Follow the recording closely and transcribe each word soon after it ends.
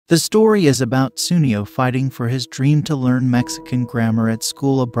The story is about Sunio fighting for his dream to learn Mexican grammar at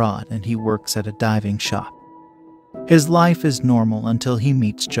school abroad, and he works at a diving shop. His life is normal until he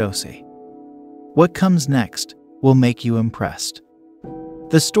meets Josie. What comes next will make you impressed.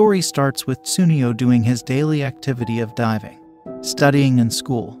 The story starts with Sunio doing his daily activity of diving, studying in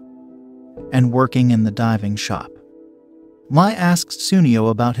school, and working in the diving shop. Mai asks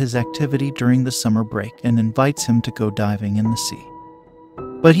Sunio about his activity during the summer break and invites him to go diving in the sea.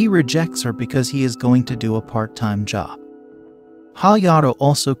 But he rejects her because he is going to do a part-time job. Hayato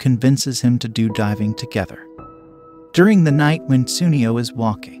also convinces him to do diving together. During the night when Sunio is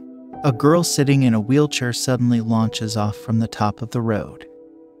walking, a girl sitting in a wheelchair suddenly launches off from the top of the road.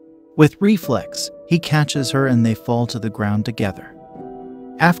 With reflex, he catches her and they fall to the ground together.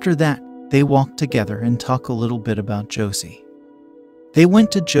 After that, they walk together and talk a little bit about Josie. They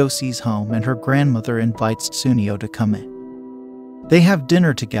went to Josie's home and her grandmother invites Sunio to come in. They have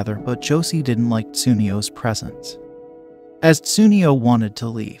dinner together, but Josie didn't like Sunio's presence. As Sunio wanted to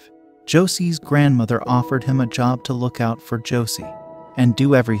leave, Josie's grandmother offered him a job to look out for Josie and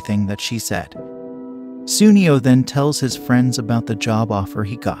do everything that she said. Sunio then tells his friends about the job offer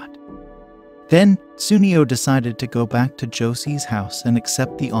he got. Then, Sunio decided to go back to Josie's house and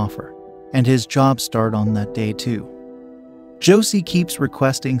accept the offer, and his job started on that day too. Josie keeps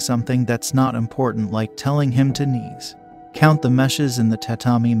requesting something that's not important, like telling him to sneeze, count the meshes in the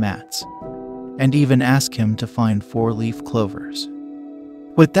tatami mats, and even ask him to find 4-leaf clovers.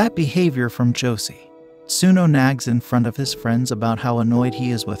 With that behavior from Josie, Sunio nags in front of his friends about how annoyed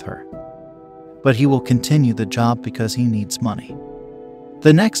he is with her. But he will continue the job because he needs money.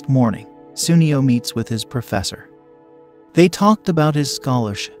 The next morning, Sunio meets with his professor. They talked about his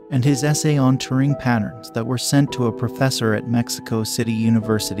scholarship and his essay on Turing patterns that were sent to a professor at Mexico City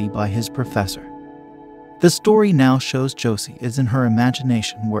University by his professor. The story now shows Josie is in her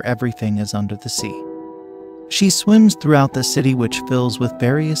imagination where everything is under the sea. She swims throughout the city, which fills with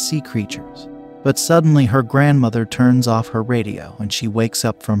various sea creatures, but suddenly her grandmother turns off her radio and she wakes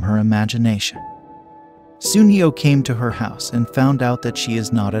up from her imagination. Sunio came to her house and found out that she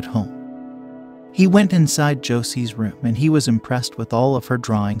is not at home. He went inside Josie's room and he was impressed with all of her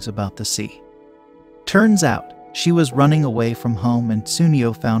drawings about the sea. Turns out, she was running away from home and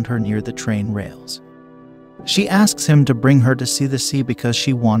Sunio found her near the train rails. She asks him to bring her to see the sea because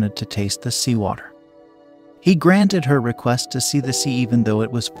she wanted to taste the seawater. He granted her request to see the sea even though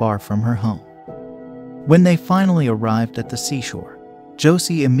it was far from her home. When they finally arrived at the seashore,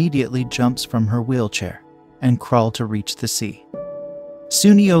 Josie immediately jumps from her wheelchair and crawls to reach the sea.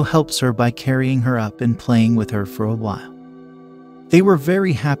 Sunio helps her by carrying her up and playing with her for a while. They were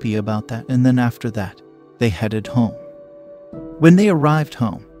very happy about that, and then after that, they headed home. When they arrived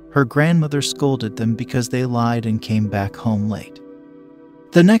home, her grandmother scolded them because they lied and came back home late.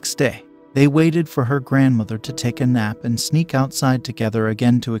 The next day, they waited for her grandmother to take a nap and sneak outside together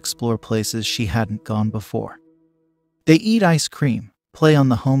again to explore places she hadn't gone before. They eat ice cream, play on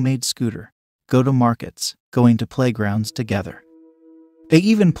the homemade scooter, go to markets, going to playgrounds together. They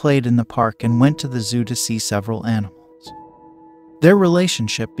even played in the park and went to the zoo to see several animals. Their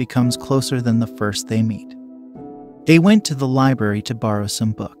relationship becomes closer than the first they meet. They went to the library to borrow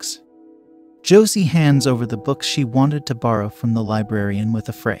some books. Josie hands over the books she wanted to borrow from the librarian with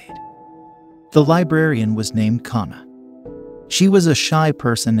afraid. The librarian was named Kana. She was a shy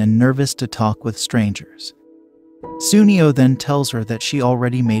person and nervous to talk with strangers. Sunio then tells her that she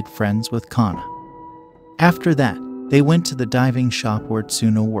already made friends with Kana. After that, they went to the diving shop where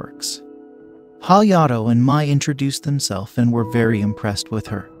Tsuno works. Hayato and Mai introduced themselves and were very impressed with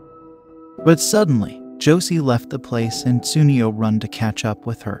her. But suddenly, Josie left the place and Tsunio ran to catch up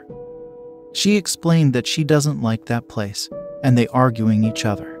with her. She explained that she doesn't like that place, and they arguing each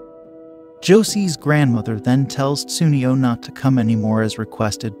other. Josie's grandmother then tells Tsunio not to come anymore as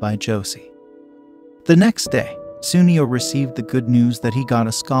requested by Josie. The next day, Tsunio received the good news that he got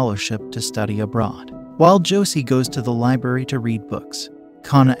a scholarship to study abroad. While Josie goes to the library to read books,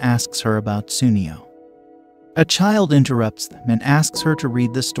 Kana asks her about Tsunio. A child interrupts them and asks her to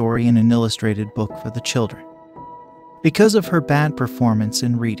read the story in an illustrated book for the children. Because of her bad performance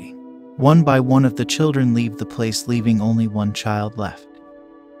in reading, one by one of the children leave the place, leaving only one child left.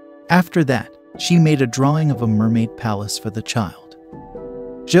 After that, she made a drawing of a mermaid palace for the child.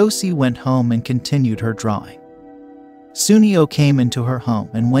 Josie went home and continued her drawing. Sunio came into her home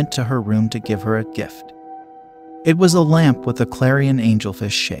and went to her room to give her a gift. It was a lamp with a clarion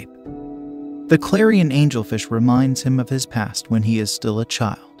angelfish shape. The clarion angelfish reminds him of his past when he is still a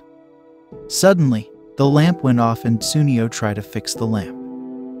child. Suddenly, the lamp went off and Sunio tried to fix the lamp.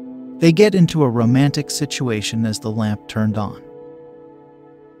 They get into a romantic situation as the lamp turned on.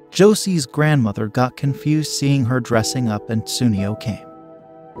 Josie's grandmother got confused seeing her dressing up and Tsuneo came.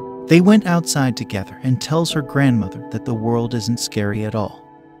 They went outside together and tells her grandmother that the world isn't scary at all.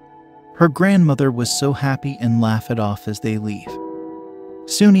 Her grandmother was so happy and laugh it off as they leave.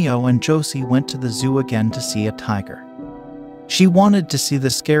 Tsuneo and Josie went to the zoo again to see a tiger. She wanted to see the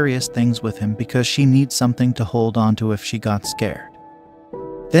scariest things with him because she needs something to hold on to if she got scared.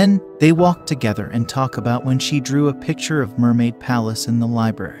 Then they walked together and talk about when she drew a picture of Mermaid Palace in the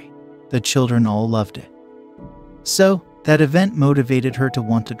library. The children all loved it. So, that event motivated her to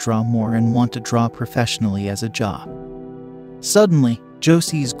want to draw more and want to draw professionally as a job. Suddenly,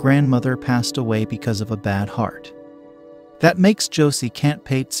 Josie's grandmother passed away because of a bad heart. That makes Josie can't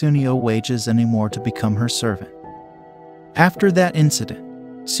pay Tsuneo wages anymore to become her servant. After that incident,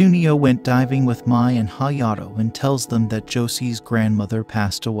 Tsuneo went diving with Mai and Hayato and tells them that Josie's grandmother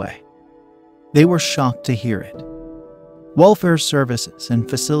passed away. They were shocked to hear it. Welfare services and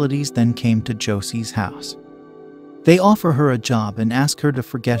facilities then came to Josie's house. They offer her a job and ask her to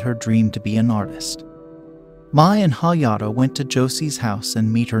forget her dream to be an artist. Mai and Hayato went to Josie's house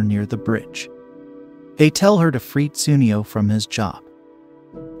and meet her near the bridge. They tell her to free Tsuneo from his job.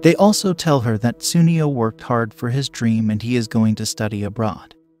 They also tell her that Tsuneo worked hard for his dream and he is going to study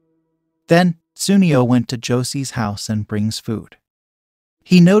abroad. Then, Tsuneo went to Josie's house and brings food.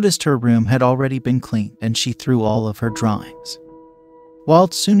 He noticed her room had already been cleaned and she threw all of her drawings. While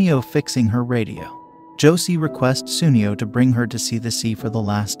Tsuneo fixing her radio, Josie requests Tsuneo to bring her to see the sea for the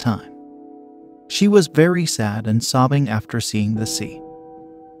last time. She was very sad and sobbing after seeing the sea.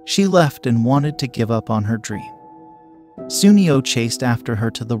 She left and wanted to give up on her dream. Tsuneo chased after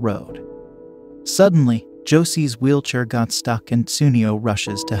her to the road. Suddenly, Josie's wheelchair got stuck and Tsuneo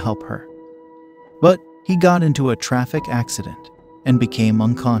rushes to help her. But he got into a traffic accident and became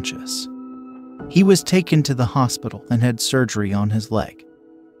unconscious. He was taken to the hospital and had surgery on his leg.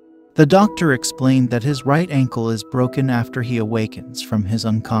 The doctor explained that his right ankle is broken after he awakens from his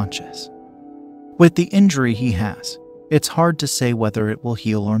unconscious. With the injury he has, it's hard to say whether it will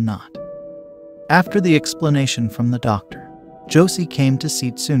heal or not. After the explanation from the doctor, Josie came to see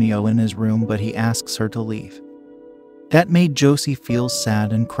Tsuneo in his room, but he asks her to leave. That made Josie feel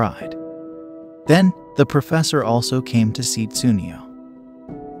sad and cried. Then, the professor also came to see Tsuneo.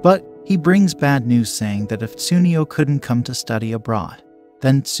 But he brings bad news saying that if Tsuneo couldn't come to study abroad,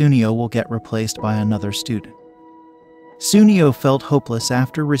 then Tsuneo will get replaced by another student. Tsuneo felt hopeless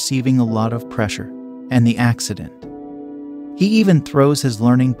after receiving a lot of pressure and the accident. He even throws his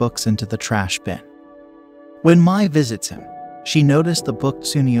learning books into the trash bin. When Mai visits him, she noticed the book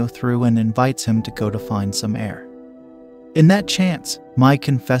Tsuneo threw and invites him to go to find some air. In that chance, Mai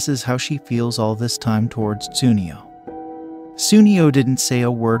confesses how she feels all this time towards Tsuneo. Tsuneo didn't say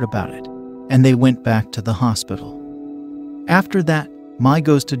a word about it, and they went back to the hospital. After that, Mai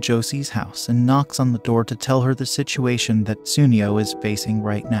goes to Josie's house and knocks on the door to tell her the situation that Tsuneo is facing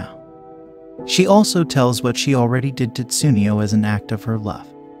right now. She also tells what she already did to Tsuneo as an act of her love.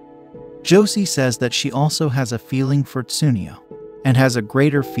 Josie says that she also has a feeling for Tsuneo and has a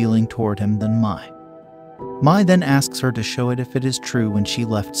greater feeling toward him than Mai. Mai then asks her to show it if it is true when she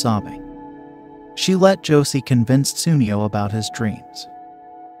left sobbing. She let Josie convince Tsuneo about his dreams.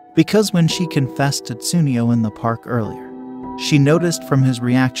 Because when she confessed to Tsuneo in the park earlier, she noticed from his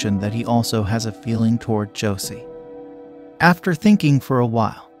reaction that he also has a feeling toward Josie. After thinking for a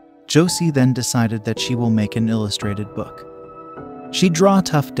while, Josie then decided that she will make an illustrated book. She draw a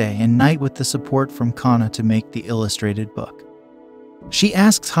tough day and night with the support from Kana to make the illustrated book. She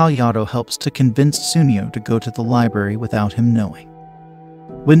asks Hayato helps to convince Tsuneo to go to the library without him knowing.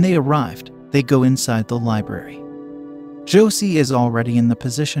 When they arrived, they go inside the library. Josie is already in the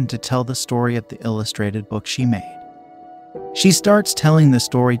position to tell the story of the illustrated book she made. She starts telling the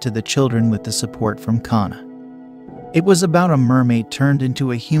story to the children with the support from Kana. It was about a mermaid turned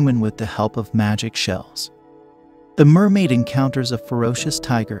into a human with the help of magic shells. The mermaid encounters a ferocious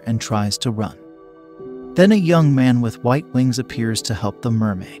tiger and tries to run. Then a young man with white wings appears to help the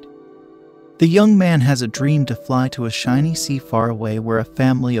mermaid. The young man has a dream to fly to a shiny sea far away where a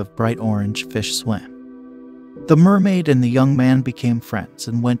family of bright orange fish swim. The mermaid and the young man became friends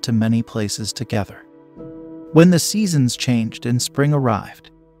and went to many places together. When the seasons changed and spring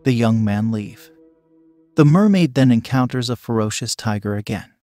arrived, the young man leave. The mermaid then encounters a ferocious tiger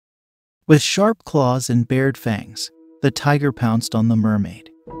again. With sharp claws and bared fangs, the tiger pounced on the mermaid.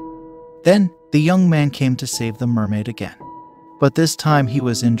 Then, the young man came to save the mermaid again, but this time he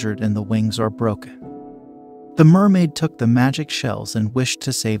was injured and the wings are broken. The mermaid took the magic shells and wished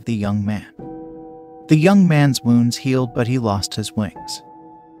to save the young man. The young man's wounds healed, but he lost his wings.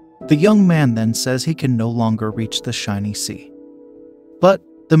 The young man then says he can no longer reach the shiny sea. But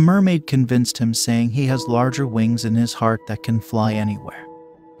The mermaid convinced him, saying he has larger wings in his heart that can fly anywhere.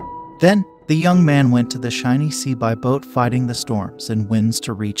 Then, the young man went to the shiny sea by boat, fighting the storms and winds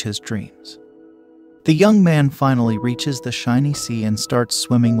to reach his dreams. The young man finally reaches the shiny sea and starts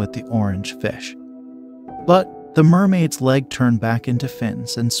swimming with the orange fish. But the mermaid's leg turned back into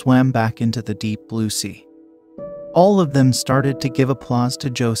fins and swam back into the deep blue sea. All of them started to give applause to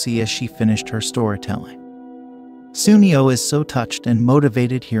Josie as she finished her storytelling. Sunio is so touched and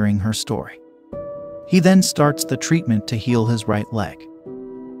motivated hearing her story. He then starts the treatment to heal his right leg.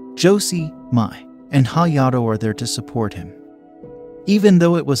 Josie, Mai, and Hayato are there to support him. Even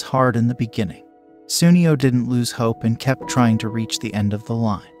though it was hard in the beginning, Sunio didn't lose hope and kept trying to reach the end of the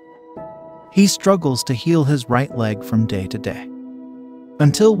line. He struggles to heal his right leg from day to day.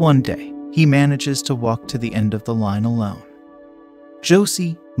 Until one day, he manages to walk to the end of the line alone.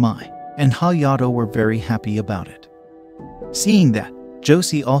 Josie, Mai, and Hayato were very happy about it. Seeing that,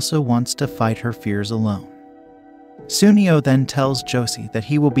 Josie also wants to fight her fears alone. Sunio then tells Josie that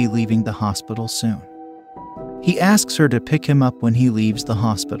he will be leaving the hospital soon. He asks her to pick him up when he leaves the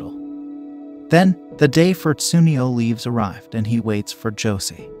hospital. Then, the day for Sunio leaves arrived and he waits for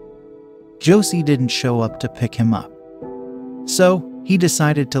Josie. Josie didn't show up to pick him up. So, he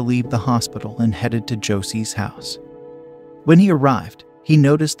decided to leave the hospital and headed to Josie's house. When he arrived, he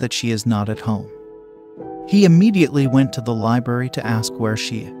noticed that she is not at home. He immediately went to the library to ask where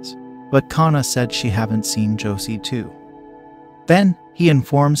she is, but Kana said she haven't seen Josie too. Then, he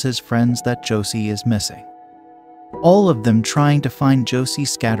informs his friends that Josie is missing. All of them trying to find Josie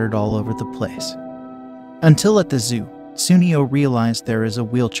scattered all over the place. Until at the zoo, Sunio realized there is a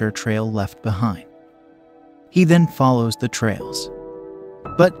wheelchair trail left behind. He then follows the trails.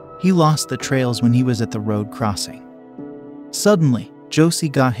 But he lost the trails when he was at the road crossing. Suddenly, Josie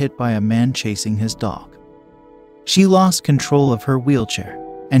got hit by a man chasing his dog. She lost control of her wheelchair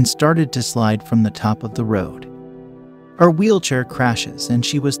and started to slide from the top of the road. Her wheelchair crashes and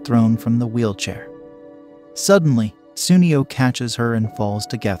she was thrown from the wheelchair. Suddenly, Sunio catches her and falls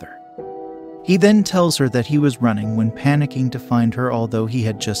together. He then tells her that he was running when panicking to find her, although he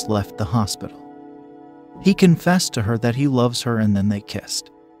had just left the hospital. He confessed to her that he loves her and then they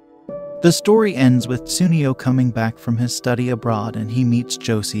kissed. The story ends with Sunio coming back from his study abroad and he meets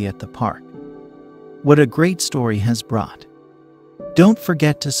Josie at the park. What a great story has brought. Don't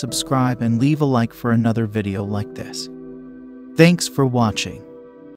forget to subscribe and leave a like for another video like this. Thanks for watching.